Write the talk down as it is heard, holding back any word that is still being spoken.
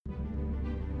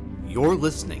You're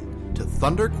listening to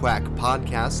Thunderquack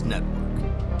Podcast Network.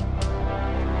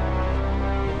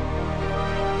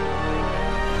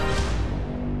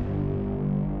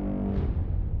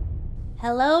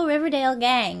 Hello, Riverdale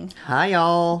gang. Hi,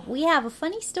 y'all. We have a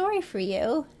funny story for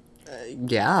you.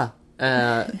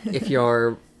 If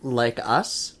you're like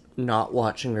us, not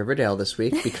watching Riverdale this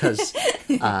week, because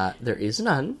there is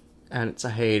none, and it's a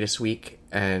hiatus week,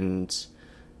 and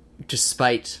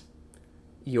despite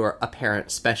your apparent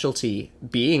specialty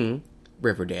being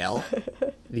Riverdale,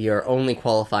 your only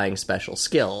qualifying special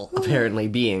skill apparently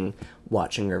being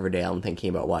watching Riverdale and thinking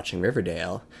about watching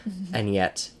Riverdale, and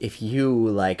yet, if you,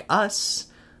 like us,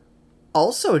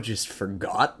 also just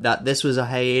forgot that this was a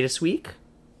hiatus week,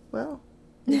 well,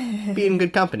 be in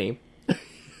good company.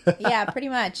 Yeah, pretty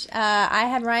much. I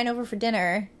had Ryan over for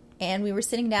dinner, and we were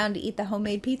sitting down to eat the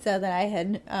homemade pizza that I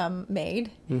had made,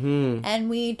 and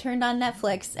we turned on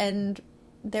Netflix, and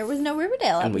there was no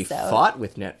Riverdale episode. And we fought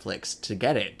with Netflix to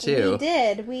get it, too. We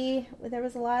did. There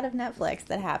was a lot of Netflix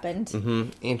that happened. The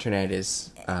internet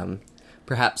is,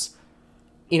 perhaps,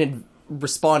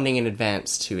 responding in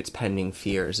advance to its pending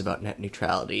fears about net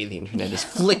neutrality. The internet is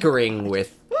flickering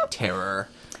with terror,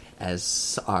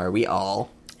 as are we all.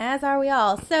 As are we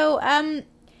all. So,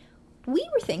 we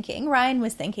were thinking, Ryan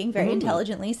was thinking very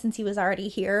intelligently, since he was already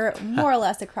here, more or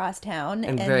less across town.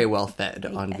 And very well fed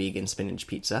on vegan spinach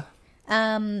pizza.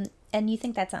 And you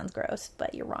think that sounds gross,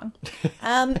 but you're wrong.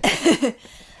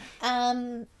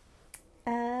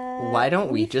 Why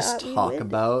don't we just talk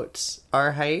about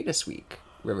our hiatus week,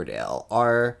 Riverdale?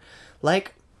 Our, kind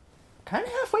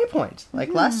of halfway point.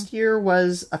 Last year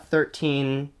was a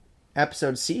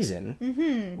 13-episode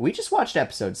season. We just watched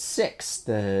episode 6,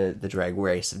 the Drag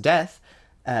Race of Death,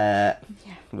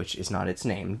 which is not its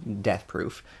name, Death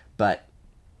Proof, but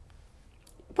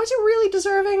was it really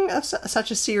deserving of such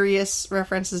a serious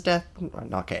reference as Death?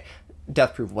 Okay,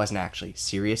 Death Proof wasn't actually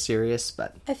serious,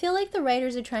 but I feel like the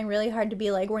writers are trying really hard to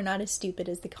be like, we're not as stupid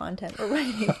as the content we're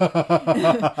writing. So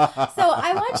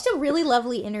I watched a really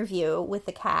lovely interview with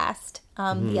the cast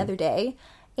the other day,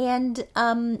 and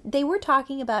they were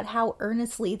talking about how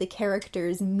earnestly the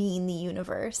characters mean the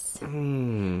universe.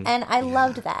 And I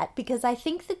loved that, because I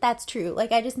think that that's true.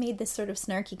 I just made this sort of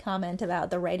snarky comment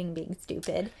about the writing being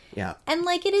stupid. Yeah. And,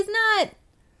 it is not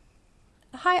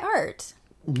high art.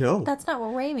 No. That's not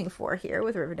what we're aiming for here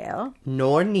with Riverdale.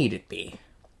 Nor need it be.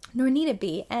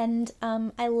 And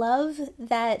I love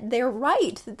that they're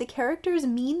right, that the characters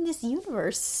mean this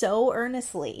universe so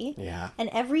earnestly. Yeah. And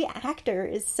every actor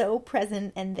is so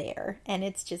present and there, and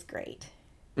it's just great.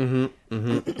 So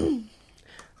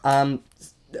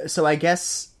I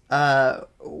guess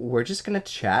we're just going to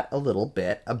chat a little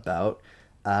bit about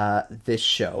this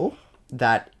show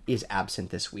that is absent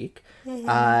this week,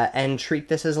 and treat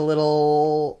this as a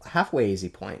little halfway easy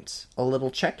point, a little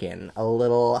check-in, a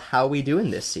little how we doing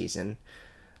this season,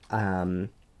 and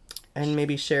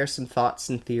maybe share some thoughts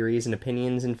and theories and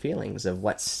opinions and feelings of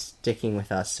what's sticking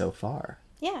with us so far.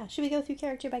 Yeah, should we go through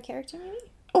character by character, maybe?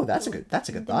 Oh, that's a good thought.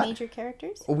 The major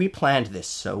characters? We planned this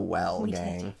so well,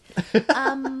 gang.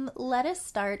 Let us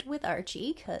start with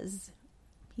Archie, because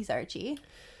he's Archie.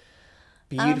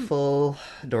 Beautiful,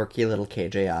 dorky little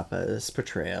KJ Appa's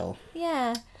portrayal.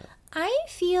 Yeah. I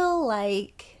feel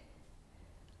like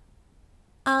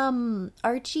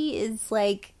Archie is,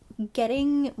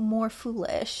 getting more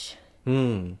foolish.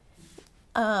 For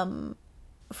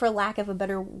lack of a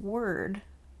better word.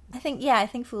 I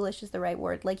think foolish is the right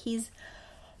word.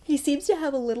 He seems to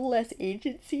have a little less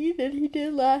agency than he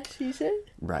did last season.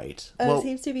 Right.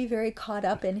 Seems to be very caught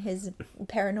up in his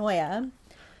paranoia.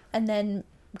 And then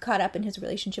caught up in his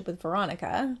relationship with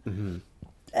Veronica. And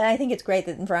I think it's great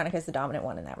that Veronica's the dominant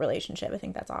one in that relationship. I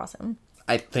think that's awesome.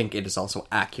 I think it is also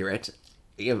accurate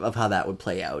of how that would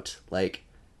play out.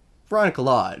 Veronica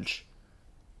Lodge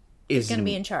is going to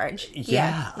be in charge.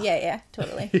 Yeah. Yeah,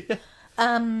 totally.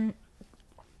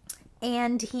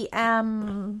 And he,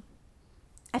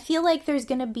 I feel like there's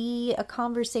going to be a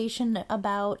conversation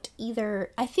about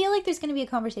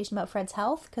Fred's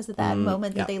health because of that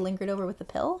moment that they lingered over with the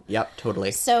pill. Yep,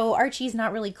 totally. So Archie's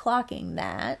not really clocking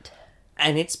that.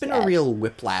 And it's been a real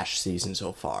whiplash season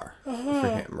so far for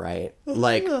him, right?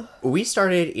 We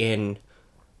started in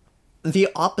the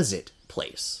opposite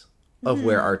place of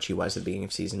where Archie was at the beginning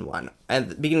of season 1. At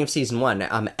the beginning of season 1,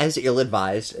 as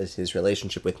ill-advised as his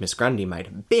relationship with Miss Grundy might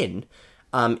have been,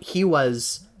 he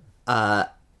was,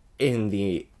 in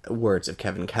the words of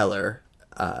Kevin Keller,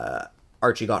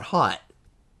 Archie got hot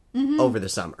over the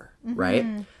summer, right?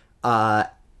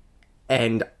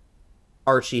 And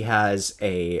Archie has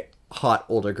a hot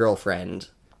older girlfriend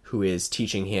who is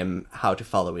teaching him how to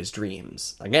follow his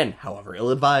dreams. Again, however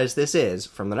ill-advised this is,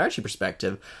 from an Archie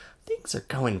perspective, things are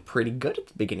going pretty good at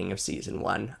the beginning of season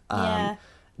 1. Yeah.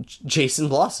 Jason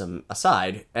Blossom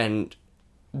aside, and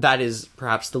that is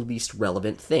perhaps the least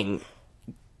relevant thing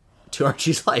to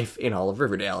Archie's life in all of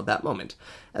Riverdale at that moment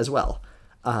as well.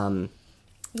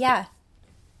 Yeah.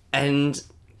 And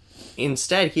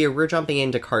instead, here, we're jumping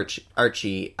into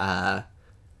Archie,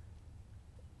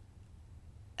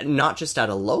 not just at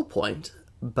a low point,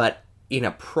 but in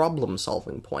a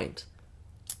problem-solving point.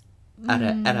 At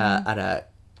a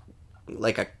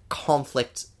like a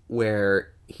conflict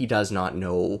where he does not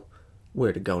know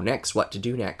where to go next, what to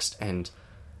do next, and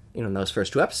in those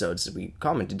first 2 episodes, as we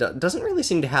commented, doesn't really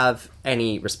seem to have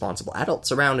any responsible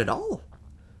adults around at all.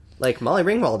 Like, Molly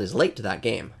Ringwald is late to that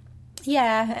game.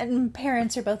 Yeah, and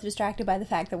parents are both distracted by the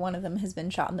fact that one of them has been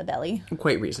shot in the belly.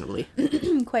 Quite reasonably.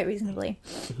 Quite reasonably.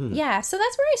 Yeah, so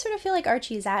that's where I sort of feel like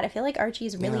Archie's at. I feel like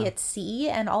Archie's really at sea,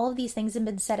 and all of these things have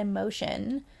been set in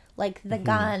motion. Like the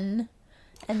gun,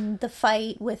 and the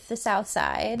fight with the South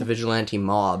Side. The vigilante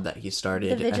mob that he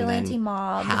started. The vigilante and then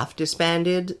mob. half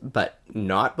disbanded, but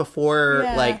not before,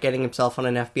 getting himself on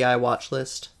an FBI watch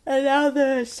list. And now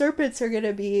the Serpents are going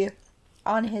to be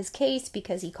on his case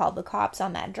because he called the cops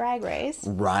on that drag race.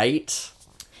 Right.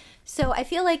 So I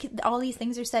feel like all these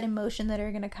things are set in motion that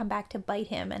are going to come back to bite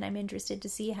him, and I'm interested to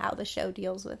see how the show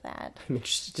deals with that. I'm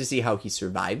interested to see how he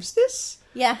survives this.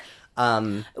 Yeah.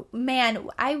 Man,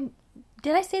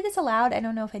 did I say this aloud? I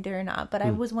don't know if I did or not, but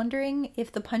I was wondering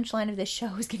if the punchline of this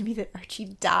show is going to be that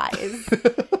Archie dies.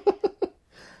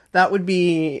 That would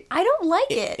be... I don't like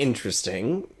it.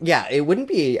 Interesting. Yeah, it wouldn't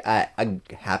be a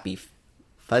happy,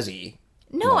 fuzzy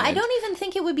No, moment. I don't even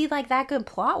think it would be like that good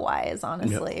plot-wise,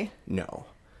 honestly. No.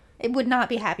 It would not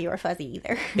be happy or fuzzy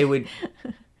either. It would...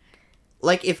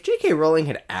 Like, if J.K. Rowling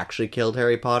had actually killed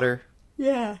Harry Potter...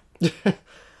 Yeah.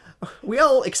 We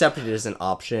all accepted it as an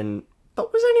option,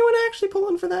 but was anyone actually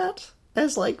pulling for that?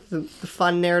 As, like, the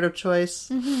fun narrative choice?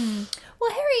 Mm-hmm.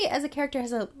 Well, Harry, as a character,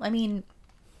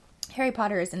 Harry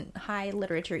Potter isn't high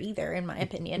literature either, in my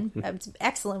opinion. It's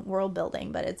excellent world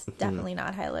building, but it's definitely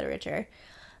not high literature.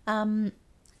 And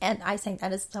I think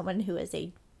that as someone who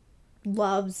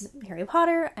loves Harry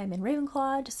Potter. I'm in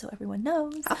Ravenclaw, just so everyone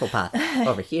knows. Hufflepuff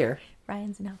over here.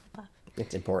 Ryan's an Hufflepuff.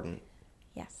 It's important.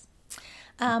 Yes.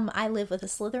 I live with a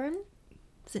Slytherin.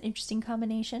 It's an interesting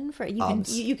combination for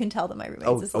you can tell that my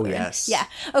roommate's a Slytherin. Oh yes. Yeah.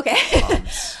 Okay.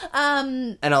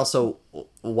 And also,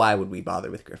 why would we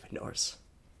bother with Gryffindors?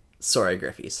 Sorry,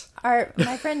 Griffies.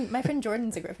 My friend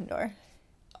Jordan's a Gryffindor.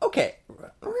 Okay.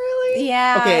 Really?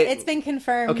 Yeah. Okay. It's been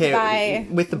confirmed by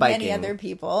with the biking, many other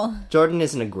people. Jordan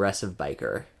is an aggressive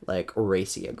biker, like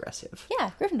racy aggressive.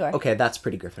 Yeah, Gryffindor. Okay, that's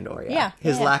pretty Gryffindor. Yeah.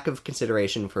 His lack of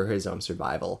consideration for his own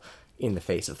survival in the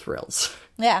face of thrills.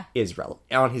 Yeah. Is relevant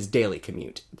on his daily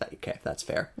commute. Okay, that's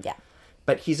fair. Yeah.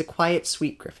 But he's a quiet,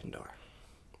 sweet Gryffindor.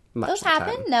 Those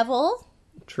happen. Neville.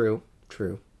 True.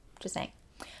 Just saying.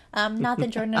 Not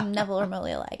that Jordan and Neville are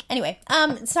remotely alike. Anyway,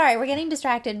 sorry, we're getting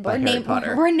distracted. We're name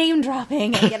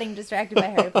dropping and getting distracted by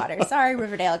Harry Potter. Sorry,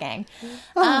 Riverdale gang.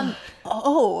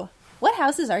 What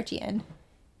house is Archie in?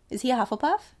 Is he a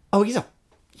Hufflepuff? Oh, he's a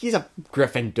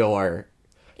Gryffindor.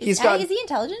 Is he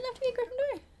intelligent enough to be a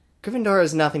Gryffindor? Gryffindor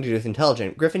has nothing to do with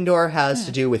intelligent. Gryffindor has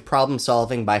to do with problem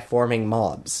solving by forming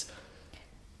mobs.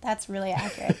 That's really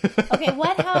accurate. Okay,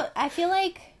 I feel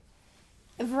like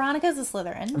Veronica's a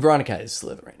Slytherin. Veronica is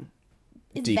Slytherin.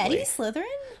 Is deeply. Betty Slytherin?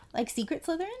 Like secret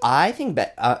Slytherin? I think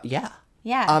yeah.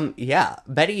 Yeah. Yeah.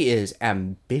 Betty is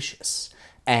ambitious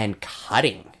and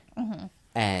cutting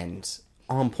and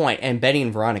on point. And Betty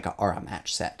and Veronica are a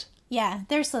match set. Yeah,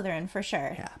 they're Slytherin for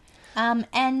sure. Yeah.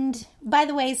 And by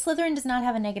the way, Slytherin does not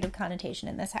have a negative connotation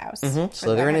in this house.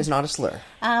 Slytherin is not a slur.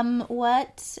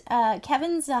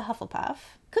 Kevin's a Hufflepuff.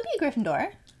 Could be a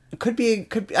Gryffindor. Could be.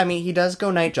 I mean, he does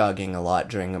go night jogging a lot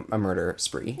during a murder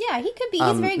spree. Yeah, he could be.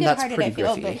 He's very good-hearted, I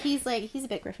feel, Griffy. but he's a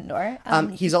bit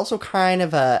Gryffindor. He's also kind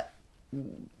of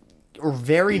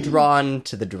very drawn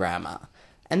to the drama,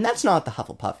 and that's not the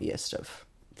Hufflepuffiest of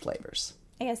flavors.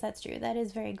 I guess that's true. That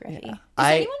is very Griffy. Yeah. Is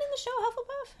anyone in the show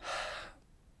Hufflepuff?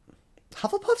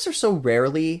 Hufflepuffs are so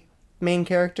rarely main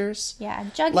characters. Yeah,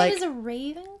 Jughead is a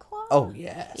Ravenclaw. Oh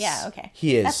yes. Yeah. Okay.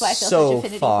 He is that's why I feel so such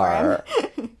affinity far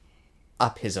for him.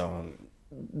 up his own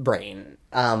brain.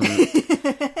 I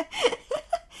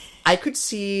could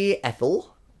see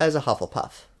Ethel as a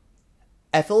Hufflepuff.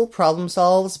 Ethel problem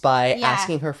solves by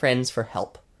asking her friends for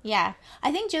help. Yeah.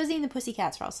 I think Josie and the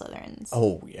Pussycats are all Slytherins.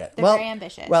 Oh, yeah. They're very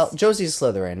ambitious. Well, Josie's a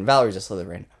Slytherin. Valerie's a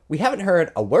Slytherin. We haven't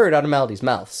heard a word out of Melody's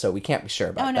mouth, so we can't be sure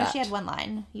about that. Oh, no, she had one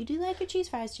line. You do like your cheese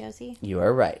fries, Josie. You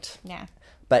are right. Yeah.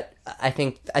 But I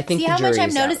think See the how much I'm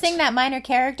jury's out. noticing that minor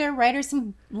character? Write her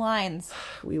some lines.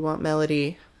 We want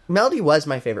Melody. Melody was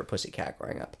my favorite pussycat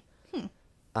growing up.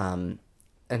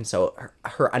 And so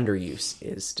her underuse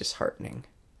is disheartening.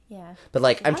 Yeah. But,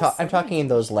 like, I'm talking in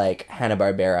those, like,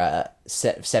 Hanna-Barbera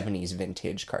 70s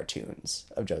vintage cartoons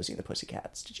of Josie and the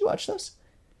Pussycats. Did you watch those?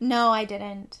 No, I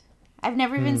didn't. I've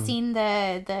never even seen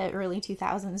the early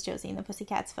 2000s Josie and the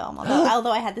Pussycats film,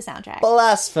 although I had the soundtrack.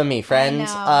 Blasphemy,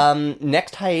 friends. I know.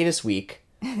 Next hiatus week,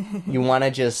 you want to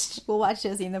just... We'll watch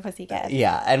Josie and the Pussycats.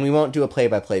 Yeah, and we won't do a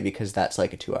play-by-play because that's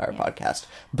like a 2-hour podcast.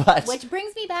 But... Which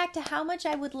brings me back to how much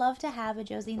I would love to have a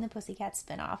Josie and the Pussycats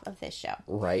spinoff of this show.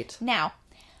 Right. Now...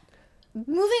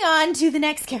 Moving on to the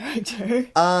next character.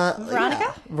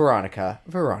 Veronica? Yeah. Veronica.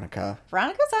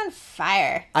 Veronica's on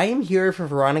fire. I am here for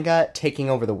Veronica taking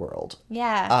over the world.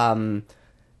 Yeah.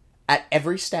 At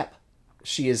every step,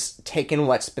 she has taken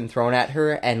what's been thrown at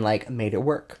her and, like, made it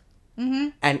work.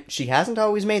 Mm-hmm. And she hasn't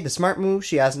always made the smart move.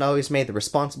 She hasn't always made the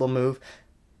responsible move.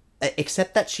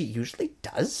 Except that she usually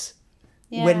does.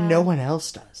 Yeah. When no one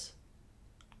else does.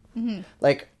 Mm-hmm.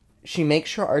 Like, she makes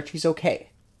sure Archie's okay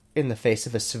in the face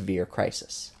of a severe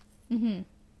crisis. Mm-hmm.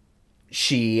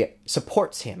 She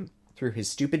supports him through his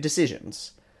stupid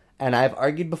decisions. And I've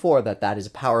argued before that is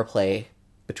a power play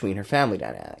between her family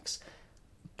dynamics.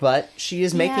 But she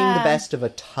is making the best of a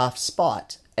tough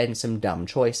spot and some dumb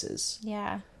choices.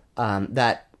 Yeah.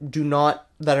 That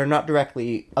are not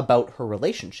directly about her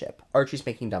relationship. Archie's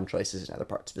making dumb choices in other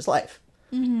parts of his life.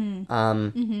 Mm-hmm.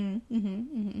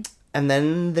 And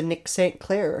then the Nick St.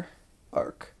 Clair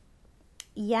arc.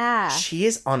 Yeah. She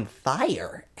is on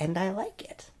fire, and I like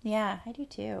it. Yeah, I do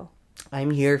too.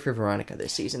 I'm here for Veronica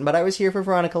this season, but I was here for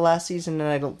Veronica last season, and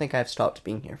I don't think I've stopped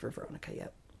being here for Veronica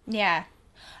yet. Yeah.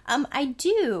 I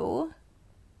do.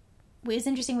 It was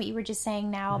interesting what you were just saying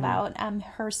now about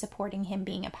her supporting him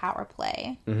being a power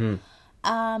play.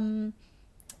 Mm-hmm.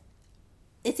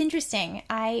 It's interesting.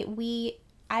 I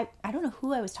don't know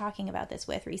who I was talking about this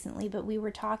with recently, but we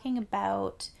were talking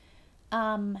about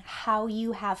how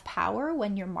you have power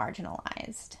when you're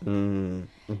marginalized.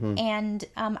 Mm-hmm. And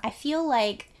I feel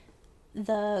like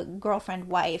the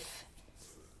girlfriend-wife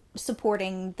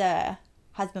supporting the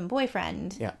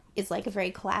husband-boyfriend is like a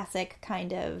very classic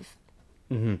kind of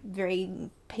very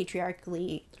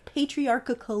patriarchally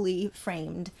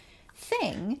framed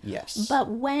thing. Yes. But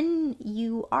when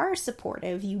you are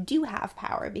supportive, you do have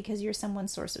power because you're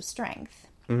someone's source of strength.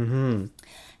 Mm-hmm.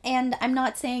 And I'm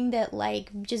not saying that, like,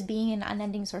 just being an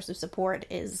unending source of support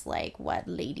is, like, what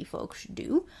lady folk should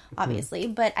do, obviously.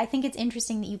 Mm-hmm. But I think it's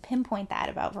interesting that you pinpoint that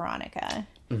about Veronica.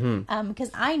 Mm-hmm.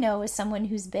 Because I know, as someone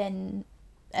who's been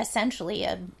essentially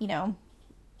a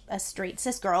straight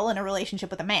cis girl in a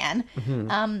relationship with a man,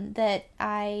 that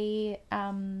I,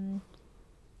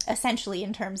 essentially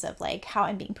in terms of, like, how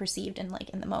I'm being perceived and, like,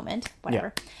 in the moment,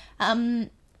 whatever,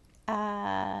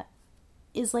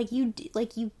 is like you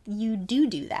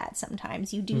do that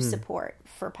sometimes. You do support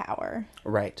for power.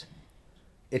 Right.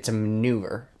 It's a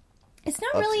maneuver. It's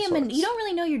not really you don't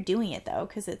really know you're doing it though,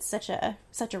 because it's such a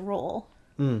role.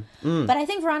 But I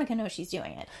think Veronica knows she's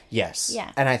doing it. Yes.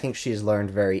 Yeah. And I think she's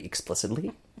learned very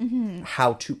explicitly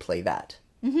how to play that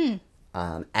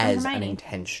as an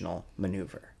intentional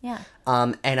maneuver. Yeah.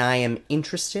 And I am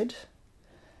interested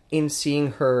in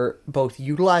seeing her both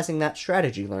utilizing that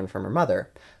strategy learned from her mother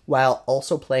while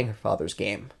also playing her father's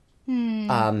game.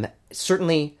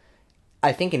 Certainly,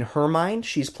 I think in her mind,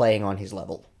 she's playing on his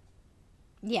level.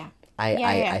 Yeah.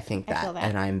 I think that,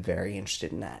 and I'm very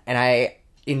interested in that. And I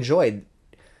enjoyed,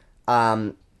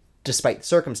 despite the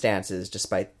circumstances,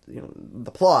 despite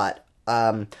the plot,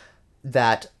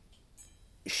 that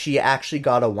she actually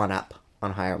got a one-up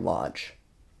on Hiram Lodge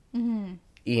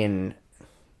in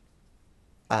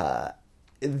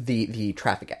the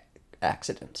traffic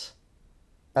accident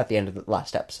at the end of the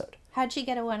last episode. How'd she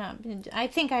get a one-up? I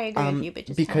think I agree with you, but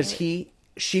just because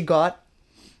she got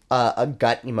a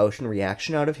gut emotion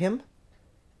reaction out of him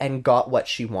and got what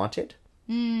she wanted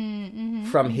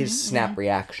from his snap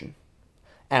reaction.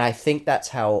 And I think that's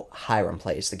how Hiram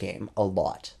plays the game a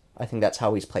lot. I think that's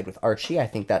how he's played with Archie. I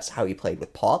think that's how he played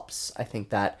with Pops. I think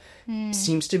that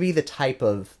seems to be the type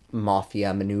of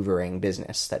mafia maneuvering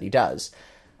business that he does.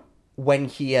 When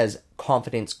he has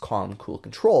confidence, calm, cool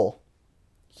control,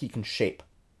 he can shape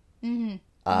and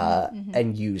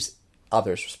use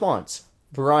others' response.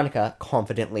 Veronica,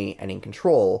 confidently and in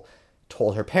control,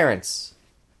 told her parents,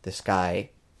 this guy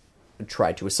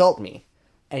tried to assault me,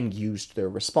 and used their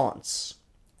response.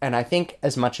 And I think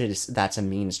as much as that's a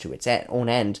means to its own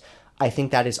end, I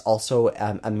think that is also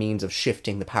a means of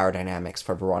shifting the power dynamics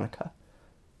for Veronica.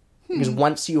 Because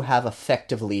once you have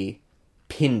effectively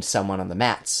pinned someone on the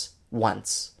mats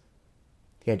once,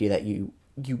 the idea that you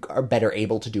are better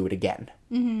able to do it again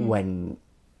when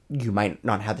you might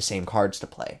not have the same cards to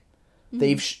play.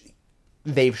 They've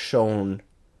shown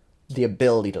the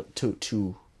ability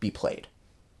to be played,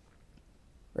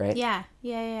 right? Yeah.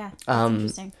 That's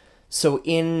interesting. So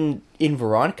in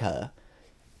Veronica,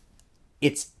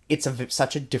 it's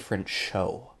such a different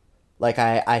show. Like,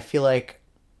 I feel like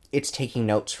it's taking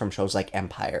notes from shows like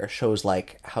Empire, shows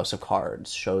like House of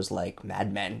Cards, shows like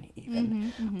Mad Men,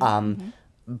 even.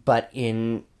 But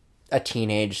in a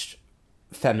teenage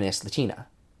feminist Latina.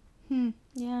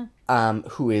 Yeah.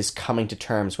 Who is coming to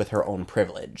terms with her own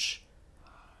privilege.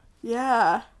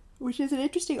 Yeah. Which is an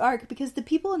interesting arc, because the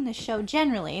people in this show,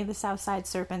 generally, the South Side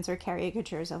Serpents, are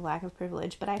caricatures of lack of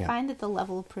privilege, but I find that the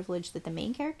level of privilege that the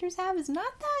main characters have is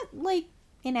not that, like,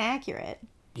 inaccurate.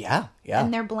 Yeah.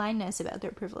 And their blindness about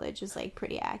their privilege is, like,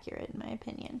 pretty accurate, in my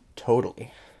opinion.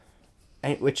 Totally.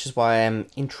 Which is why I'm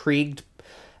intrigued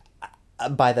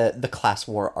by the class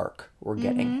war arc we're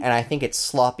getting. And I think it's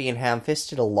sloppy and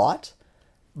ham-fisted a lot,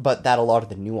 but that a lot of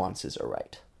the nuances are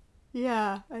right.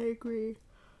 Yeah, I agree.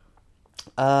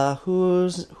 Who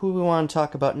we want to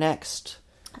talk about next?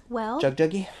 Well...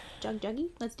 Juggy? Juggy?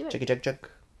 Let's do it. Jug.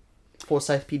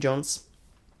 Forsyth P. Jones.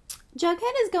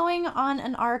 Jughead is going on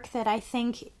an arc that I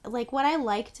think, like, what I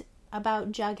liked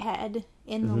about Jughead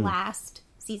in the last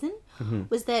season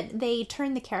was that they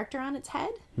turned the character on its head.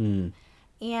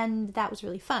 And that was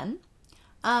really fun.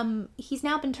 He's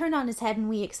now been turned on his head, and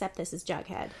we accept this as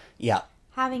Jughead. Yeah.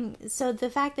 So the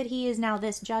fact that he is now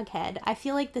this Jughead, I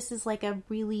feel like this is like a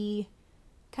really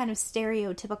kind of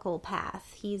stereotypical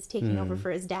path. He's taking over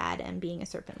for his dad and being a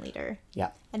serpent leader. Yeah.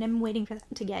 And I'm waiting for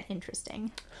that to get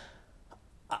interesting.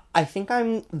 I think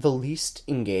I'm the least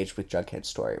engaged with Jughead's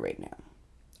story right now.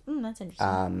 That's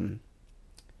interesting.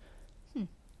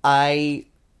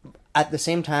 At the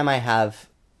same time, I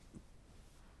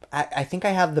think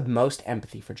I have the most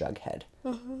empathy for Jughead.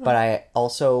 But I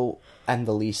also am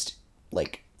the least,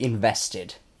 like,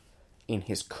 invested in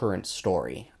his current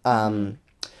story.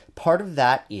 Part of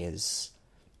that is,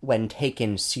 when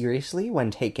taken seriously,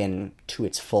 when taken to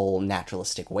its full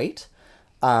naturalistic weight,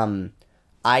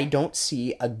 I don't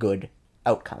see a good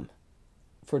outcome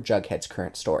for Jughead's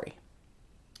current story.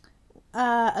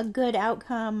 A good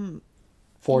outcome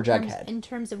for Jughead. In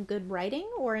terms of good writing,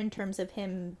 or in terms of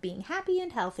him being happy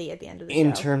and healthy at the end of the show?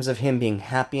 In terms of him being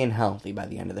happy and healthy by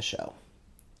the end of the show.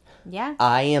 Yeah.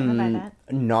 I am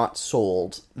not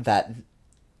sold that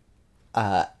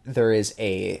there is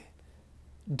a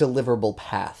deliverable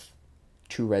path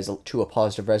to a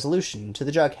positive resolution to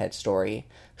the Jughead story,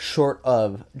 short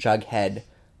of Jughead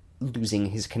losing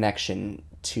his connection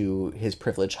to his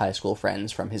privileged high school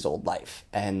friends from his old life.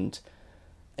 And,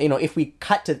 you know, if we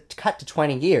cut to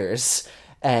 20 years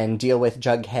and deal with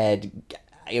Jughead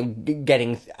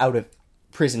getting out of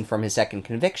prison from his second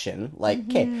conviction, like,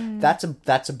 okay,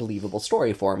 that's a believable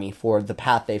story for me, for the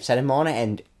path they've set him on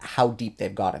and how deep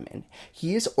they've got him in.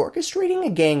 He is orchestrating a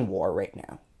gang war right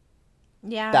now.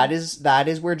 Yeah. That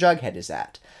is where Jughead is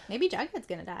at. Maybe Jughead's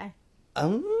gonna die.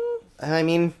 I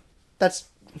mean, that's,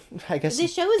 I guess...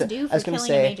 This show is due for killing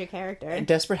a major character.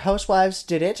 Desperate Housewives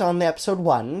did it on the episode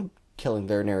 1, killing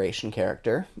their narration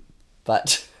character,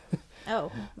 but...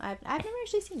 Oh, I've never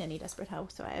actually seen any Desperate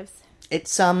Housewives.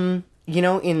 It's, you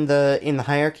know, in the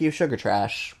hierarchy of sugar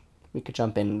trash, we could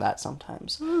jump into that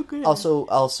sometimes. Oh, good.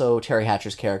 Also, Terry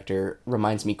Hatcher's character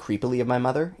reminds me creepily of my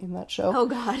mother in that show. Oh,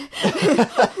 God.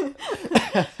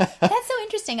 That's so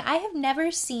interesting. I have never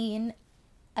seen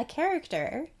a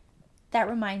character that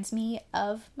reminds me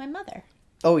of my mother.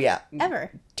 Oh, yeah.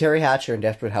 Ever. Terry Hatcher in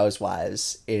Desperate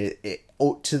Housewives,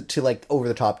 to like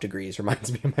over-the-top degrees,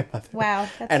 reminds me of my mother. Wow.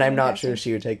 And I'm not sure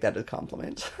she would take that as a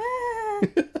compliment.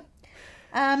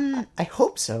 I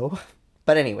hope so.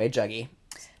 But anyway, Juggy.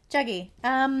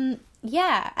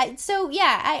 Yeah.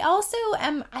 I also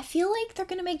am... I feel like they're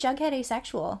going to make Jughead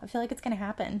asexual. I feel like it's going to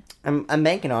happen. I'm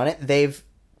banking on it. They've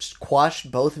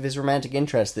quashed both of his romantic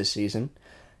interests this season.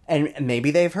 And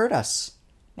maybe they've heard us.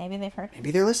 Maybe they've heard.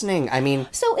 Maybe they're listening. I mean...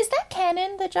 So, is that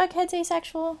canon that Jughead's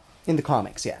asexual? In the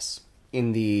comics, yes.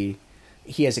 He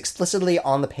has explicitly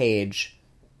on the page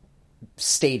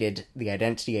stated the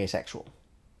identity asexual.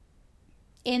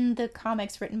 In the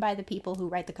comics written by the people who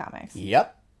write the comics?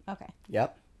 Yep. Okay.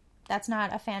 Yep. That's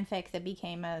not a fanfic that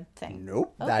became a thing?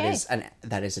 Nope. Okay.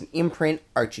 That is an imprint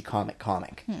Archie comic.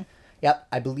 Yep.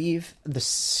 I believe the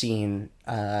scene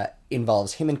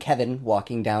involves him and Kevin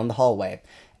walking down the hallway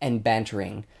and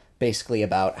bantering basically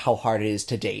about how hard it is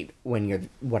to date when you're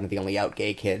one of the only out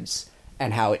gay kids,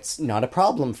 and how it's not a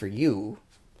problem for you,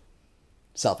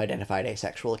 self-identified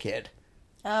asexual kid,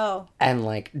 Oh. And,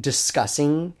 like,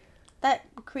 discussing... That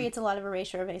creates a lot of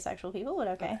erasure of asexual people, but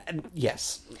okay.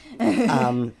 Yes.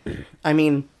 I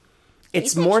mean,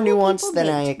 it's Asexual more nuanced people than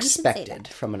date. I You can say expected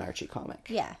that. from an Archie comic.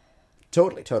 Yeah.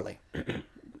 Totally.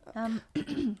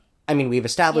 I mean, we've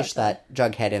established that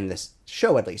Jughead in this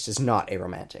show, at least, is not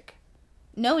aromantic.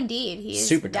 No, indeed. He is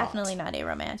Super definitely not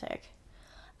aromantic.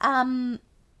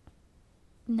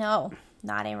 No,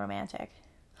 not aromantic.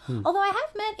 Although I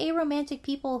have met aromantic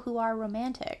people who are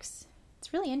romantics.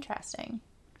 It's really interesting.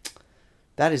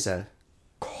 That is a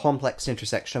complex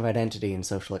intersection of identity and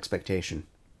social expectation.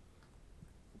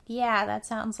 Yeah, that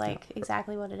sounds like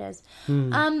exactly what it is.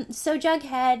 So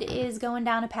Jughead is going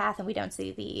down a path, and we don't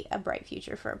see a bright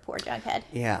future for poor Jughead.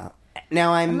 Yeah.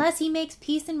 Now Unless he makes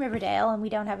peace in Riverdale, and we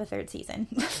don't have a third season.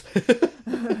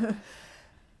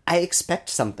 I expect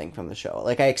something from the show.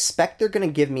 Like, I expect they're going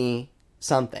to give me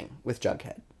something with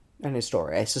Jughead and his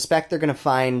story. I suspect they're going to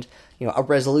find, a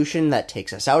resolution that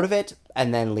takes us out of it,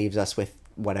 and then leaves us with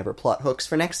whatever plot hooks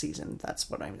for next season. That's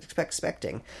what I'm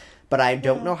expecting. But I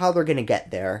don't know how they're going to get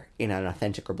there in an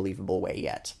authentic or believable way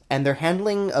yet. And their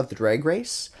handling of the drag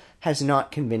race has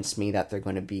not convinced me that they're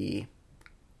going to be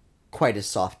quite as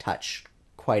soft touch,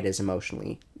 quite as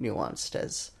emotionally nuanced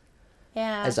as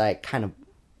I kind of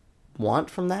want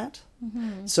from that.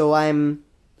 Mm-hmm. So I'm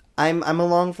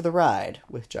along for the ride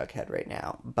with Jughead right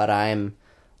now, but I'm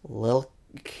a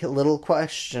little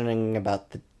questioning about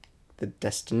the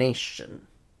destination.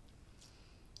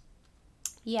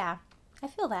 Yeah, I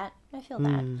feel that. I just don't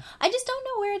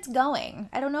know where it's going.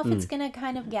 I don't know if it's going to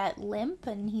kind of get limp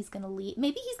and he's going to leave.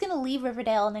 Maybe he's going to leave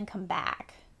Riverdale and then come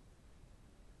back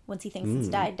once he thinks it's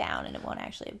died down, and it won't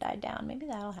actually have died down. Maybe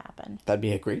that'll happen. That'd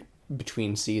be a great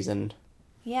between-season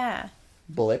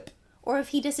blip. Or if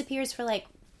he disappears for,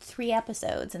 3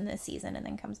 episodes in this season and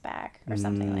then comes back, or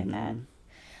something like that.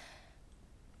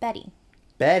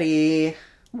 Betty!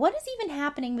 What is even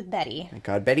happening with Betty? My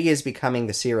God, Betty is becoming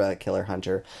the serial killer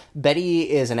hunter. Betty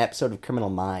is an episode of Criminal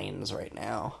Minds right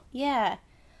now. Yeah.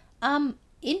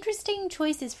 Interesting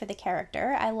choices for the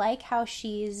character. I like how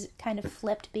she's kind of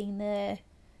flipped being the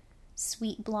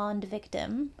sweet blonde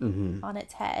victim on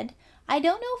its head. I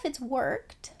don't know if it's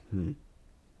worked.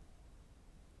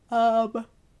 At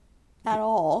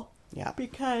all. Yeah.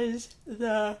 Because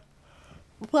the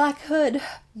Black Hood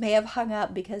may have hung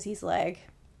up because he's like,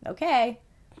 okay,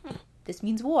 this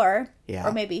means war. Yeah.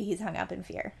 Or maybe he's hung up in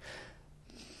fear.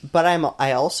 But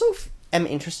I also am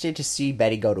interested to see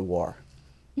Betty go to war.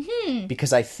 Mm-hmm.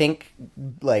 Because I think,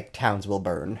 towns will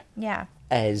burn. Yeah.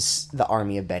 As the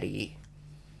army of Betty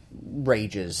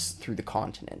rages through the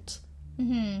continent.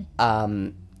 Mm-hmm.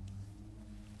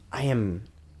 I am...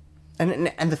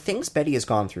 And the things Betty has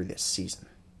gone through this season.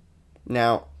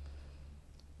 Now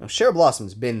Cheryl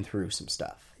Blossom's been through some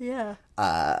stuff. Yeah.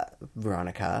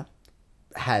 Veronica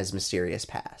has mysterious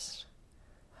past.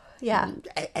 Yeah.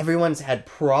 Everyone's had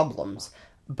problems,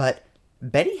 but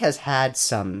Betty has had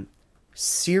some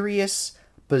serious,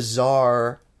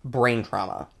 bizarre brain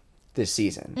trauma this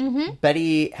season. Mm-hmm.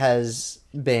 Betty has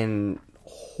been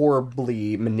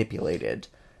horribly manipulated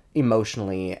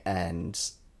emotionally and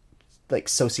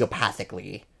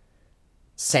sociopathically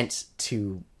sent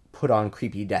to put on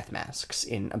creepy death masks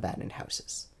in abandoned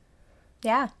houses.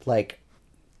 Yeah.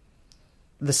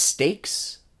 The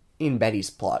stakes in Betty's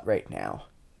plot right now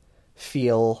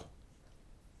feel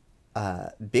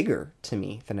bigger to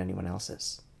me than anyone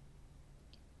else's.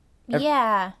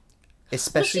 Yeah.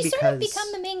 Especially she's because... sort of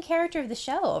become the main character of the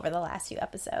show over the last few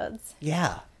episodes.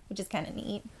 Yeah. Which is kind of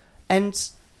neat. And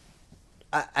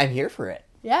I'm here for it.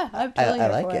 Yeah, I'm totally here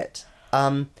for it. I like it.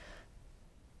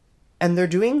 And they're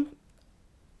doing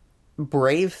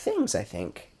brave things, I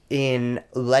think, in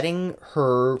letting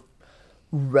her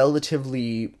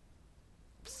relatively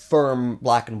firm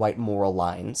black and white moral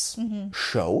lines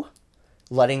show,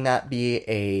 letting that be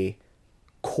a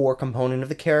core component of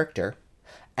the character,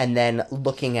 and then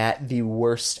looking at the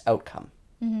worst outcome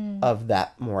of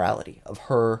that morality, of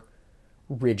her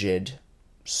rigid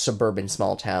suburban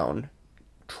small town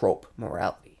trope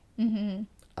morality.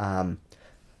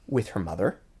 With her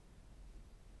mother,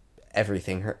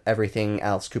 everything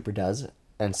Alice Cooper does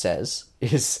and says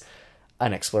is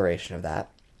an exploration of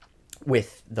that.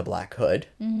 With the Black Hood,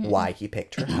 why he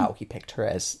picked her, how he picked her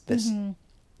as this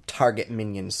target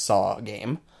minion saw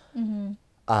game.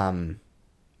 But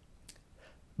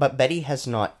Betty has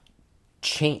not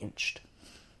changed.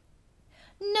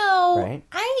 No. Right?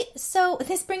 So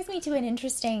this brings me to an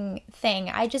interesting thing.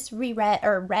 I just read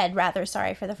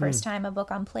for the first time a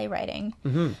book on playwriting.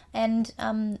 And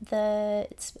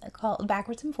it's called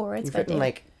Backwards and Forwards. You've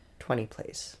written 20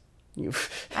 plays.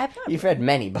 You've I've not read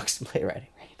many books on playwriting,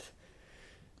 right?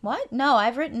 What? No,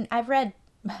 I've read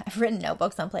no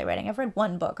books on playwriting. I've read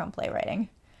one book on playwriting.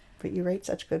 But you write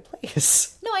such good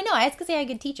plays. No, I know. It's because I had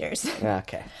good teachers.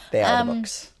 Okay. They are the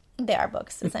books. They are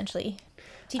books, essentially.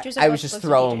 Teachers are I was just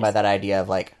thrown by that idea of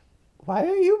like, why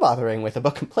are you bothering with a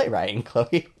book in playwriting, Chloe?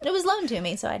 It was loaned to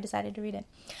me, so I decided to read it.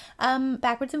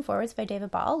 Backwards and Forwards by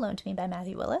David Ball, loaned to me by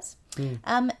Matthew Willis.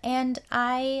 And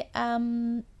I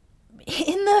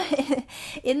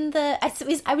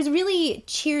I was really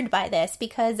cheered by this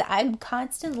because I'm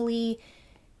constantly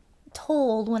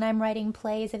told when I'm writing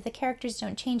plays, if the characters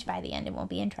don't change by the end, it won't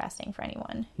be interesting for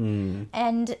anyone.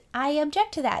 And I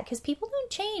object to that because people don't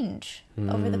change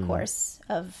over the course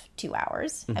of 2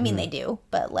 hours. I mean, they do,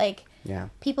 but like,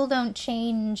 people don't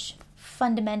change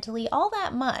fundamentally all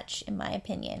that much, in my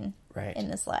opinion, in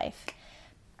this life,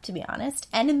 to be honest.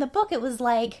 And in the book, it was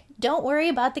like, don't worry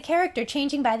about the character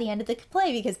changing by the end of the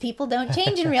play because people don't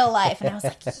change in real life. And I was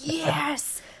like,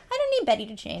 yes, I don't need Betty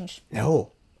to change.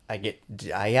 No. I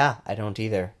don't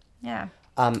either. Yeah.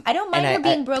 I don't mind her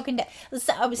being broken down.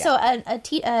 So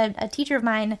a teacher of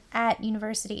mine at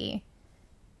university...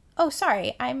 Oh,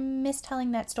 sorry. I'm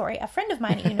mistelling that story. A friend of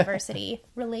mine at university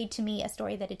relayed to me a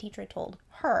story that a teacher told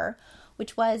her,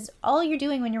 which was, all you're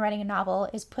doing when you're writing a novel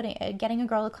is getting a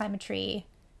girl to climb a tree,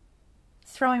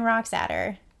 throwing rocks at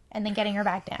her, and then getting her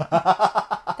back down.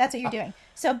 That's what you're doing.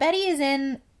 So Betty is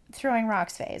in throwing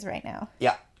rocks phase right now.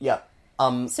 Yeah.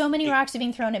 So many rocks are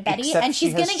being thrown at Betty, and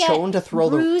she's going to get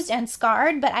bruised and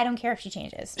scarred, but I don't care if she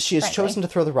changes. She has chosen to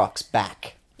throw the rocks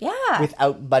back. Yeah.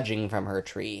 Without budging from her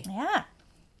tree. Yeah.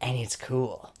 And it's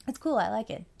cool. It's cool. I like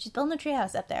it. She's building a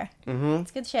treehouse up there. It's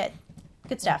good shit.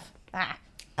 Good stuff.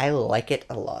 I like it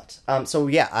a lot. So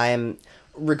yeah, I'm,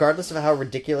 regardless of how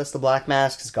ridiculous the Black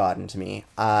Mask has gotten to me,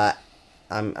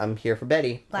 I'm here for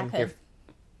Betty. Black Hood.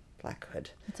 Black Hood.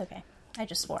 It's okay. I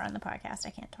just swore on the podcast. I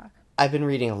can't talk. I've been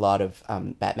reading a lot of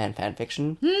Batman fan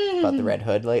fiction about the Red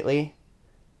Hood lately.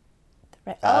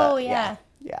 Yeah.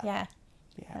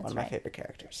 One of my favorite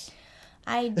characters.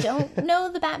 I don't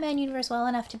know the Batman universe well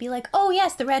enough to be like, oh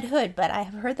yes, the Red Hood, but I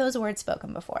have heard those words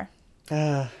spoken before.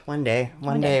 One day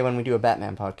when we do a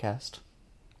Batman podcast.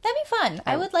 That'd be fun.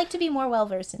 I would like to be more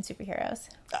well-versed in superheroes.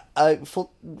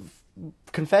 Full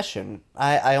confession,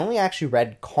 I only actually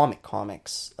read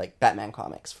comics, like Batman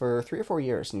comics, for 3 or 4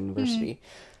 years in university.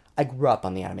 I grew up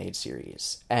on the animated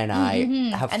series, and I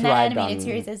have thrived on... And that animated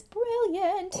series is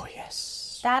brilliant. Oh,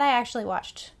 yes. That I actually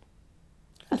watched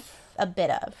a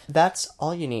bit of. That's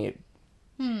all you need.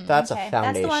 That's a foundation.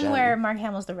 That's the one where Mark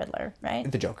Hamill's the Riddler,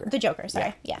 right? The Joker. The Joker,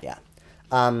 sorry. Yeah.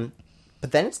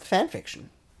 But then it's the fan fiction.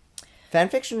 Fan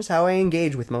fiction is how I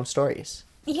engage with most stories.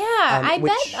 Yeah, I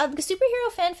bet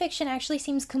superhero fan fiction actually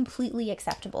seems completely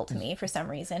acceptable to me for some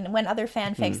reason, when other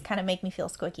fanfics kind of make me feel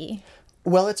squicky.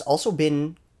 Well, it's also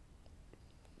been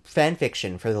fan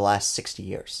fiction for the last 60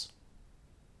 years.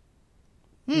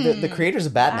 The creators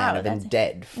of Batman have been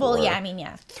dead for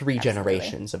 3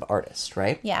 generations of artists,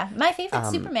 right? Yeah, my favorite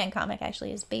Superman comic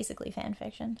actually is basically fan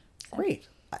fiction. So. Great.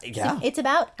 Yeah. It's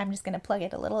about, I'm just going to plug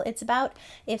it a little, it's about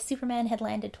if Superman had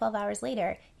landed 12 hours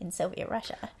later in Soviet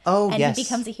Russia. Oh, and yes. he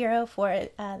becomes a hero for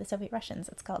the Soviet Russians.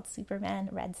 It's called Superman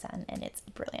Red Sun, and it's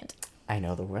brilliant. I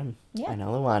know the one. Yeah. I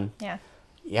know the one. Yeah.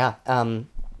 Yeah.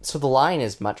 So the line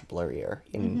is much blurrier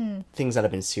in things that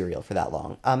have been serial for that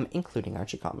long, including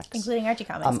Archie Comics. Bring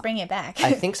it back.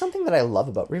 I think something that I love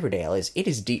about Riverdale is it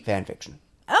is deep fan fiction.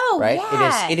 Oh, right?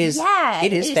 Yeah. It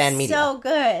is fan media. So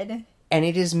good. And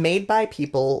it is made by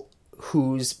people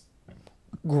whose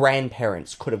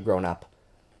grandparents could have grown up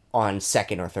on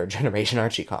 2nd or 3rd generation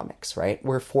Archie Comics, right?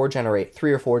 We're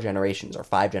 3 or 4 generations or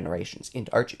 5 generations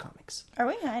into Archie Comics. Are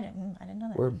we? I didn't know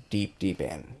that. We're deep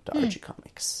into Archie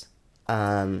Comics.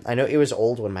 I know it was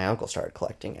old when my uncle started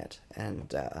collecting it,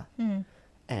 and I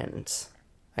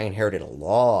inherited a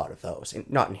lot of those.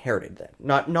 Not inherited,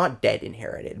 not dead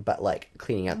inherited, but like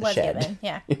cleaning out the shed. Given,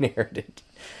 yeah. Inherited.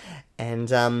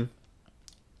 And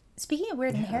speaking of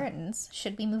weird inheritance,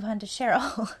 should we move on to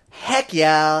Cheryl? Heck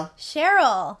yeah!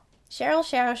 Cheryl.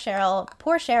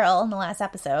 Poor Cheryl in the last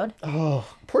episode. Oh,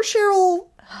 poor Cheryl.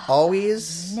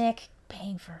 Always. Nick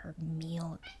paying for her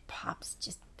meal pops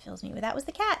just fills me with. That was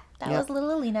the cat. That was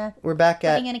little Alina. We're back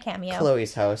at in a cameo.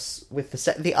 Chloe's house with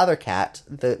the other cat,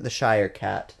 the Shire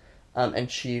cat, and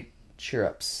she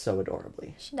chirrups so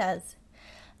adorably. She does.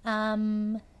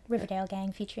 Riverdale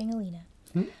gang featuring Alina.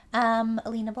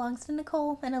 Alina belongs to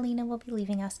Nicole, and Alina will be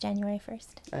leaving us January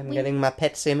 1st. I'm getting my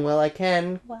pets in while I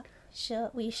can. What?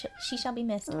 She shall be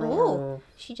missed. Ooh,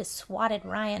 she just swatted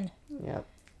Ryan. Yep.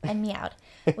 And meowed,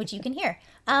 which you can hear.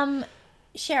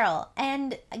 Cheryl,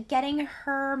 and getting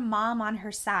her mom on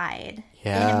her side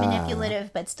in Yeah. a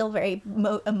manipulative but still very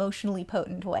emotionally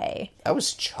potent way. That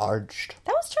was charged.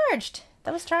 That was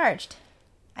charged.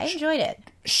 I enjoyed it.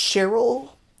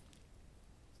 Cheryl,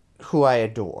 who I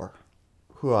adore,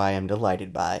 who I am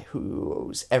delighted by,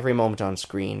 whose every moment on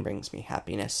screen brings me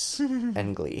happiness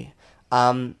and glee.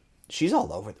 She's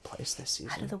all over the place this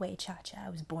season. Out of the way, Cha-Cha. I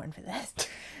was born for this.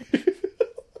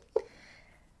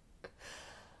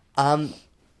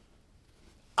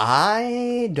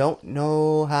 I don't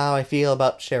know how I feel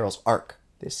about Cheryl's arc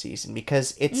this season,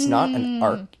 because it's not an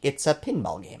arc, it's a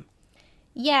pinball game.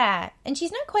 Yeah, and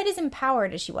she's not quite as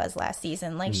empowered as she was last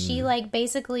season. Like, she,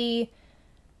 basically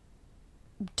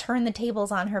turned the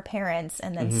tables on her parents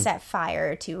and then set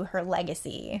fire to her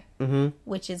legacy,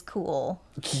 which is cool.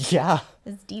 Yeah.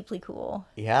 It's deeply cool.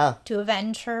 Yeah. To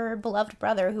avenge her beloved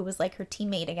brother, who was, like, her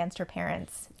teammate against her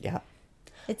parents. Yeah.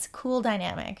 It's a cool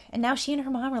dynamic. And now she and her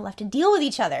mom are left to deal with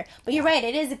each other. But you're right,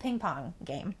 it is a ping pong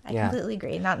game. I completely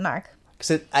agree, not an arc.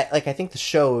 Because I think the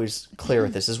show is clear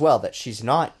with this as well, that she's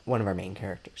not one of our main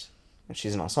characters. And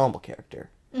she's an ensemble character.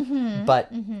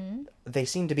 But they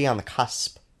seem to be on the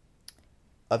cusp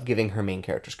of giving her main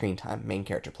character screen time, main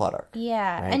character plot arc.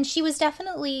 Yeah, right? and she was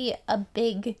definitely a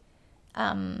big,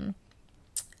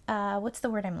 what's the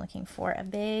word I'm looking for? A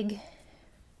big,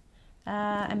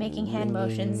 I'm making hand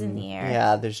motions in the air.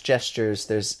 Yeah, there's gestures,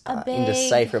 there's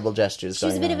indecipherable gestures She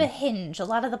was going a bit on. of a hinge. A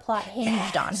lot of the plot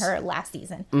hinged on her last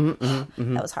season.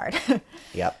 That was hard.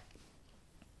 Yep.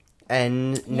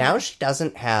 And now she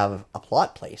doesn't have a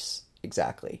plot place,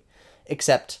 exactly.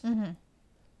 Except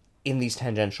in these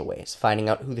tangential ways. Finding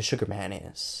out who the Sugar Man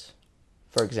is,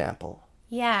 for example.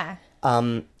 Yeah.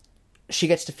 She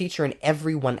gets to feature in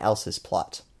everyone else's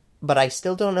plot. But I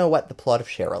still don't know what the plot of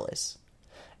Cheryl is.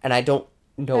 And I don't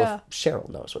know if Cheryl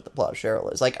knows what the plot of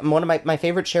Cheryl is. Like, one of my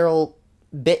favorite Cheryl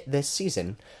bit this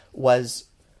season was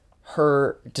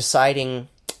her deciding,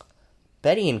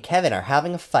 Betty and Kevin are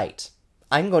having a fight.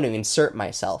 I'm going to insert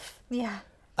myself. Yeah.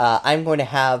 I'm going to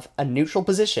have a neutral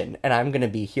position, and I'm going to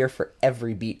be here for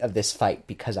every beat of this fight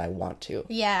because I want to.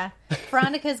 Yeah.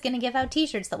 Veronica's going to give out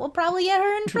t-shirts that will probably get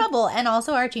her in trouble, and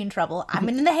also Archie in trouble. I'm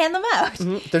going to hand them out.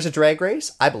 There's a drag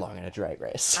race. I belong in a drag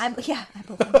race. I belong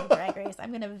in a drag race. I'm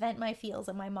going to vent my feels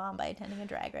at my mom by attending a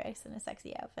drag race in a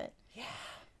sexy outfit. Yeah.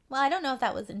 Well, I don't know if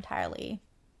that was entirely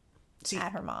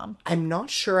at her mom. I'm not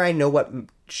sure I know what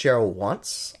Cheryl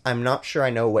wants. I'm not sure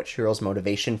I know what Cheryl's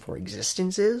motivation for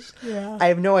existence is. Yeah. I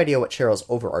have no idea what Cheryl's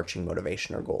overarching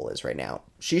motivation or goal is right now.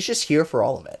 She's just here for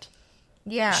all of it.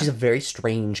 Yeah. She's a very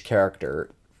strange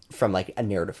character from, like, a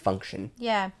narrative function.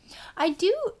 Yeah. I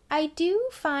do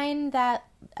find that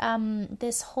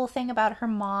this whole thing about her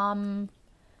mom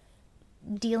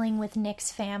dealing with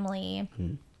Nick's family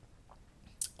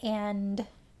and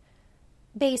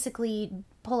basically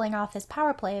pulling off this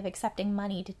power play of accepting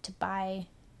money to buy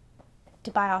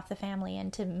off the family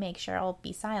and to make Cheryl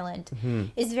be silent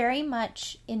is very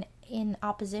much in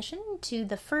opposition to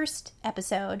the first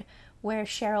episode where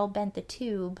Cheryl bent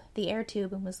the air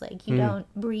tube, and was like, you don't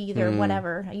breathe or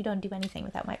whatever, you don't do anything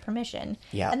without my permission.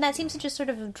 Yeah. And that seems to just sort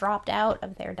of have dropped out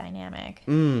of their dynamic.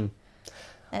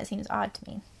 That seems odd to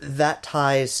me. That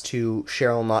ties to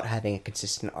Cheryl not having a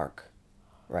consistent arc,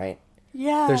 right?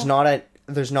 Yeah. There's not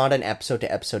an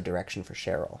episode-to-episode direction for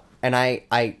Cheryl. And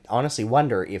I honestly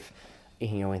wonder if,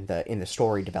 in the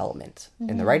story development,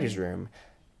 in the writer's room,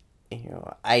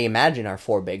 I imagine our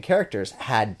four big characters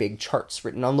had big charts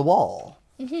written on the wall.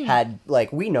 Had,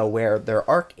 we know where their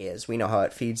arc is. We know how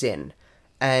it feeds in.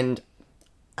 And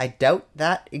I doubt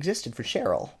that existed for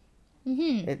Cheryl.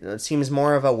 It seems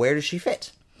more of a, where does she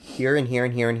fit? Here and here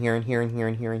and here and here and here and here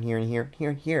and here and here and here and here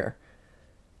and here.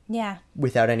 Yeah.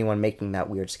 Without anyone making that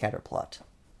weird scatter plot.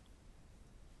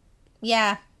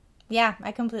 Yeah. Yeah,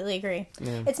 I completely agree.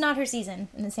 Yeah. It's not her season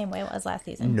in the same way it was last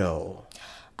season. No.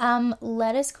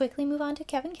 Let us quickly move on to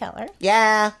Kevin Keller.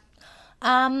 Yeah.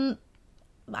 I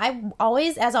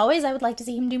would like to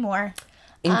see him do more.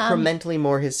 Incrementally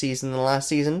more his season than last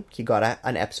season. He got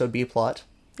an episode B plot.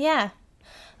 Yeah.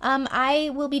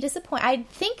 I will be disappointed. I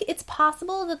think it's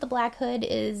possible that the Black Hood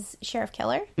is Sheriff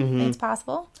Keller. I think it's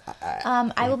possible.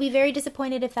 I will be very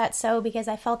disappointed if that's so, because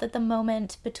I felt that the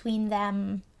moment between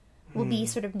them will be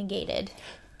sort of negated.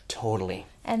 Totally.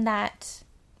 And that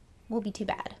will be too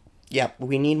bad. Yep,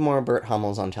 we need more Burt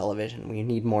Hummels on television. We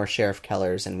need more Sheriff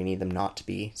Kellers, and we need them not to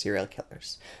be serial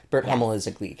killers. Burt Hummel is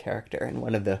a Glee character, and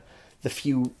one of the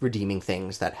few redeeming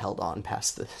things that held on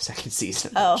past the second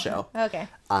season of that show. Okay.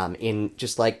 In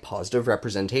just, positive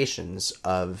representations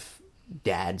of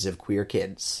dads of queer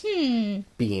kids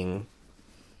being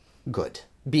good.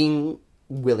 Being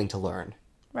willing to learn.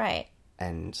 Right.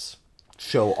 and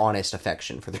show honest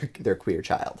affection for their queer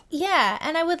child. Yeah,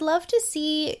 and I would love to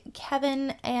see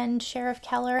Kevin and Sheriff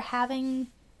Keller having...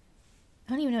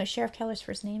 I don't even know what Sheriff Keller's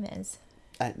first name is.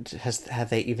 Have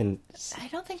they even... I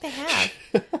don't think they have.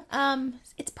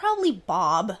 It's probably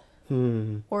Bob.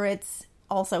 Or it's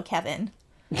also Kevin.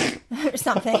 Or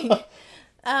something.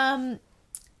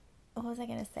 What was I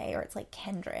going to say? Or it's like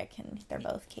Kendrick, and they're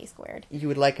both K-squared. You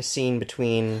would like a scene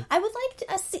between... I would like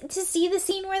to see the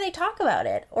scene where they talk about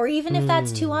it. Or even if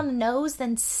that's too on the nose,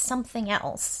 then something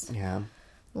else. Yeah.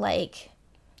 Like,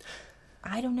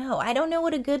 I don't know. I don't know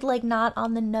what a good, like, not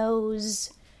on the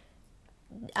nose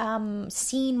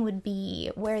scene would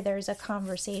be where there's a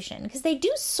conversation. Because they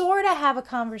do sort of have a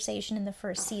conversation in the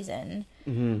first season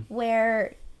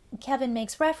where Kevin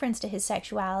makes reference to his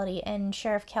sexuality and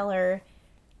Sheriff Keller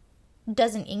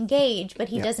doesn't engage, but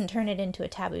he doesn't turn it into a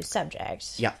taboo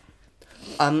subject. Yeah.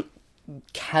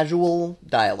 Casual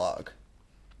dialogue.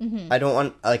 I don't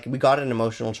want, like, we got an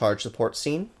emotional charge support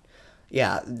scene.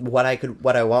 Yeah, what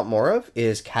I want more of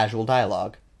is casual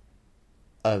dialogue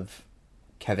of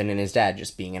Kevin and his dad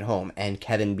just being at home, and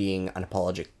Kevin being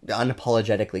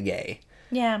unapologetically gay.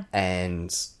 Yeah.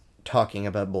 And talking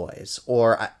about boys.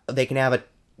 Or they can have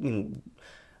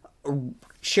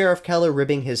Sheriff Keller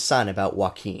ribbing his son about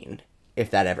Joaquin, if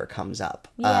that ever comes up.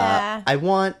 Yeah. I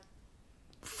want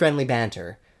friendly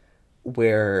banter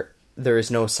where there is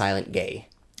no silent gay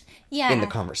in the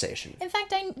conversation. In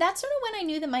fact, that's sort of when I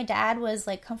knew that my dad was,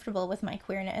 like, comfortable with my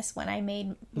queerness, when I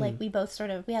made, like, we both sort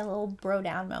of, we had a little bro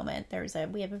down moment.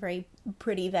 We have a very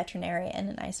pretty veterinarian,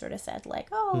 and I sort of said, like,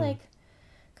 oh, like,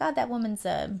 God, that woman's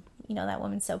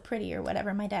so pretty, or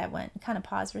whatever. My dad kind of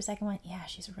paused for a second, went, yeah,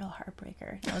 she's a real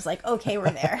heartbreaker. And I was like, okay,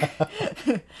 we're there.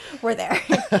 We're there.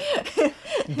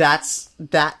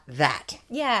 That.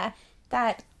 Yeah,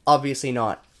 that. Obviously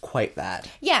not quite that.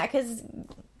 Yeah, because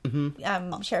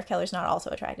Sheriff Keller's not also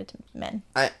attracted to men.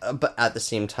 But at the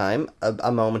same time,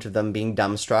 a moment of them being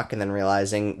dumbstruck and then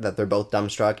realizing that they're both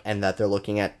dumbstruck and that they're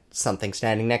looking at something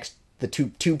the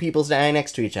two people standing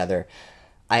next to each other.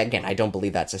 I don't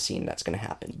believe that's a scene that's going to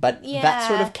happen. But that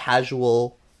sort of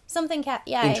casual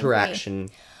interaction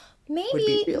would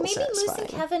be real satisfying. Moose and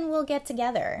Kevin will get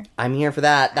together. I'm here for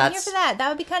that. I'm here for that. That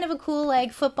would be kind of a cool,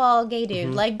 like, football gay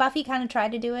dude. Like, Buffy kind of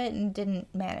tried to do it and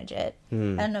didn't manage it. I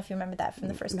don't know if you remember that from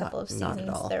the first couple of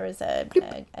seasons. There was a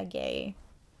gay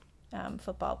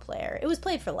football player. It was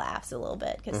played for laughs a little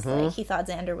bit, because like, he thought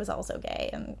Xander was also gay.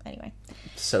 And anyway.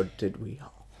 So did we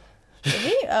all. Did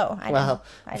we? Oh,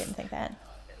 I didn't think that.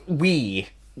 We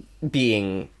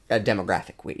being a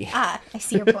demographic we. I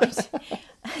see your point.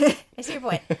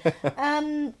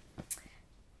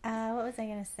 What was I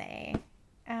going to say?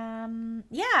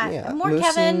 More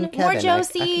Kevin, more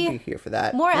Josie. I can be here for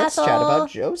that. More Let's Ethel. chat about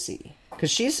Josie. Because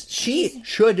she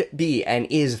should be and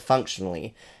is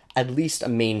functionally at least a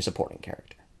main supporting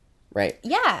character. Right?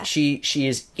 Yeah. She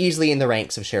is easily in the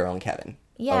ranks of Cheryl and Kevin.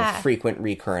 Yeah. Of frequent,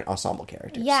 recurrent ensemble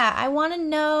characters. Yeah, I want to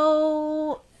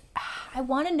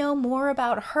know more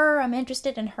about her. I'm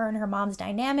interested in her and her mom's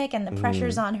dynamic and the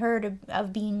pressures on her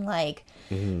of being, like,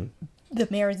 the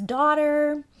mayor's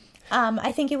daughter.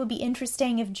 I think it would be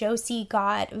interesting if Josie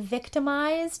got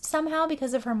victimized somehow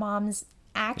because of her mom's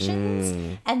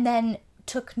actions and then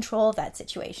took control of that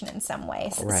situation in some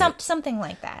way. Right. Something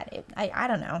like that. I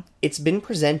don't know. It's been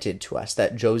presented to us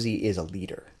that Josie is a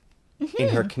leader. In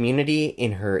her community,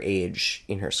 in her age,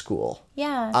 in her school.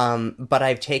 Yeah. But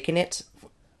I've taken it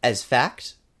as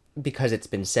fact because it's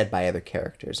been said by other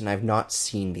characters, and I've not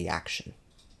seen the action.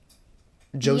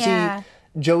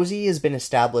 Josie has been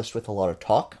established with a lot of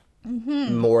talk.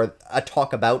 More a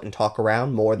talk about and talk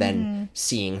around more than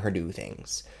seeing her do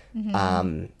things.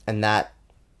 And that,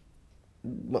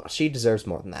 well, she deserves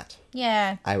more than that.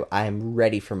 Yeah. I'm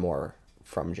ready for more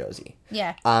from Josie.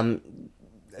 Yeah.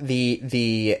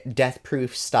 The Death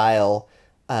Proof style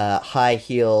high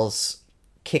heels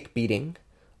kick beating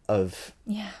of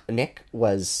Nick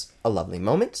was a lovely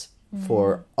moment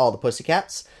for all the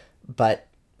pussycats, but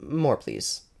more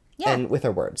please. Yeah. And with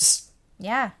her words.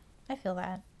 Yeah, I feel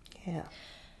that. Yeah.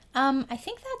 I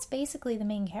think that's basically the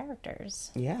main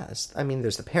characters. Yes. I mean,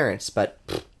 there's the parents, but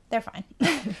they're fine.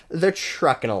 They're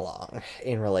trucking along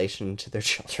in relation to their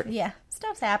children. Yeah.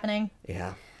 Stuff's happening.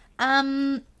 Yeah.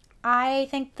 I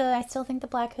still think the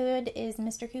Black Hood is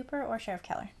Mr. Cooper or Sheriff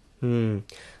Keller.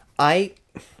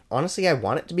 Honestly, I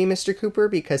want it to be Mr. Cooper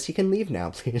because he can leave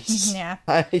now, please. Yeah.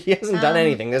 He hasn't done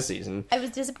anything this season. I was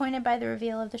disappointed by the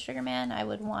reveal of the Sugar Man. I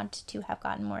would want to have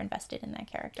gotten more invested in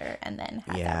that character and then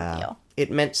have that reveal.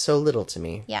 It meant so little to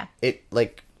me. Yeah. It,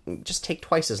 like, just take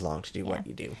twice as long to do what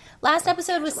you do. Last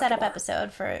episode was setup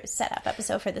episode for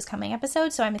this coming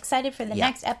episode, so I'm excited for the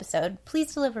next episode.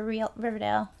 Please deliver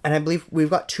Riverdale. And I believe we've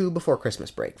got 2 before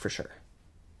Christmas break, for sure.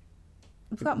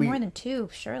 We've got more than 2,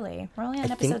 surely. We're only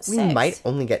on episode 6. I think we might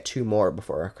only get 2 more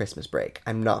before our Christmas break.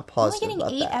 I'm not positive about that.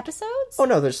 Only getting 8 episodes? Oh,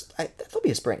 no, there'll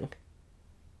be a spring.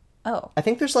 Oh. I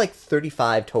think there's like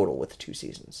 35 total with the 2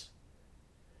 seasons.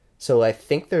 So I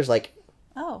think there's like...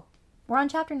 Oh. We're on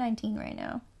chapter 19 right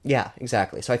now. Yeah,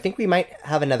 exactly. So I think we might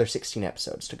have another 16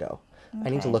 episodes to go. Okay. I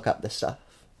need to look up this stuff.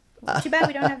 Too bad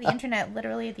we don't have the internet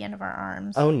literally at the end of our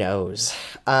arms. Oh, noes.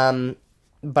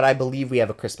 But I believe we have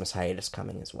a Christmas hiatus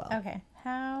coming as well. Okay.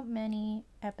 How many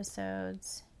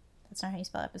episodes... That's not how you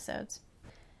spell episodes.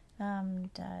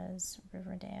 Does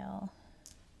Riverdale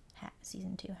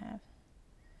season 2 have?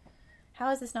 How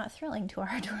is this not thrilling to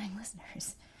our adoring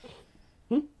listeners?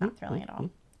 Not thrilling at all.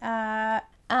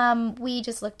 We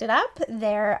just looked it up.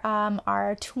 There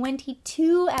are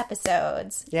 22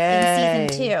 episodes in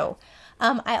season 2.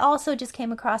 I also just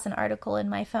came across an article in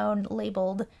my phone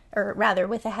labeled, or rather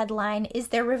with a headline, "Is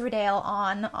there Riverdale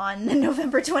on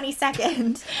November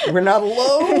 22nd?" We're not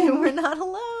alone! We're not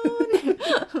alone!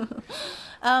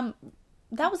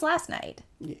 That was last night.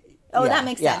 Oh, that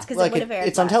makes sense, because it would have aired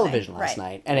It's on television last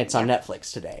night, and it's on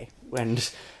Netflix today.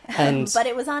 And but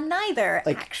it was on neither,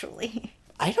 actually.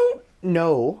 I don't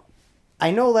know.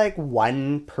 I know, like,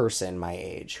 one person my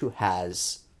age who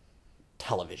has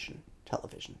television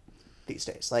these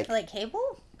days. Like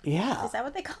cable? Yeah. Is that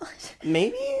what they call it?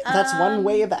 Maybe? That's one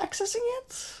way of accessing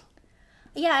it?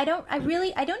 Yeah, I don't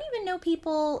even know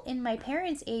people in my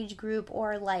parents' age group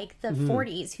or, like, the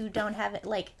 40s who don't have it.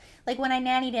 Like when I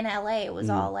nannied in LA, it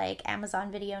was all, like,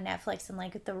 Amazon Video, Netflix, and,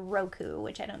 like, the Roku,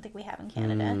 which I don't think we have in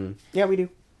Canada. Yeah, we do.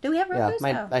 Do we have Roku?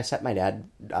 Yeah, I set my dad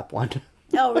up one.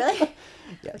 Oh, really?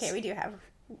 Yes. Okay, we do have...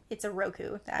 It's a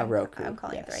Roku. A Roku, I'm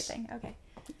calling it the right thing. Okay.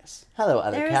 Yes. Hello,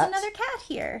 other cat. There's another cat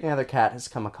here. The other cat has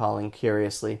come a-calling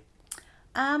curiously.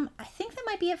 I think that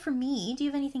might be it for me. Do you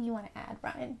have anything you want to add,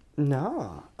 Ryan?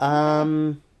 No.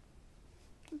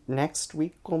 Next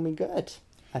week will be good.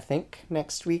 I think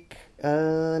next week,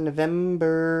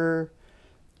 November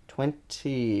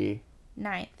 29th.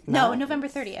 No, November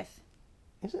 30th.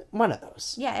 Is it? One of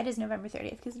those. Yeah, it is November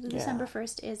 30th, because December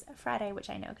 1st is Friday, which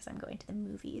I know because I'm going to the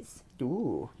movies.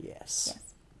 Ooh, yes.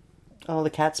 Yes. Oh,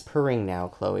 the cat's purring now,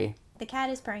 Chloe. The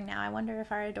cat is purring now. I wonder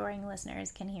if our adoring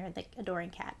listeners can hear the adoring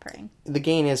cat purring. The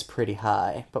gain is pretty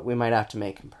high, but we might have to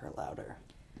make him purr louder.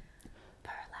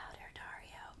 Purr louder,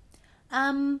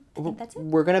 Dario. I think that's it.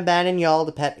 We're gonna abandon y'all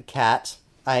to pet a cat.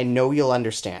 I know you'll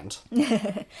understand.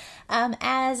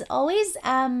 As always,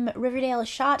 Riverdale is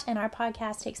shot, and our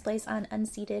podcast takes place on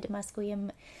unceded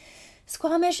Musqueam,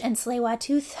 Squamish, and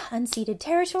Tsleil-Waututh unceded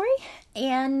territory.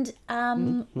 And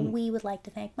we would like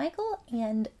to thank Michael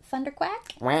and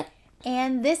Thunderquack.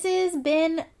 And this has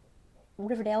been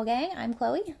Riverdale Gang. I'm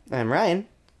Chloe. I'm Ryan.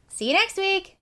 See you next week.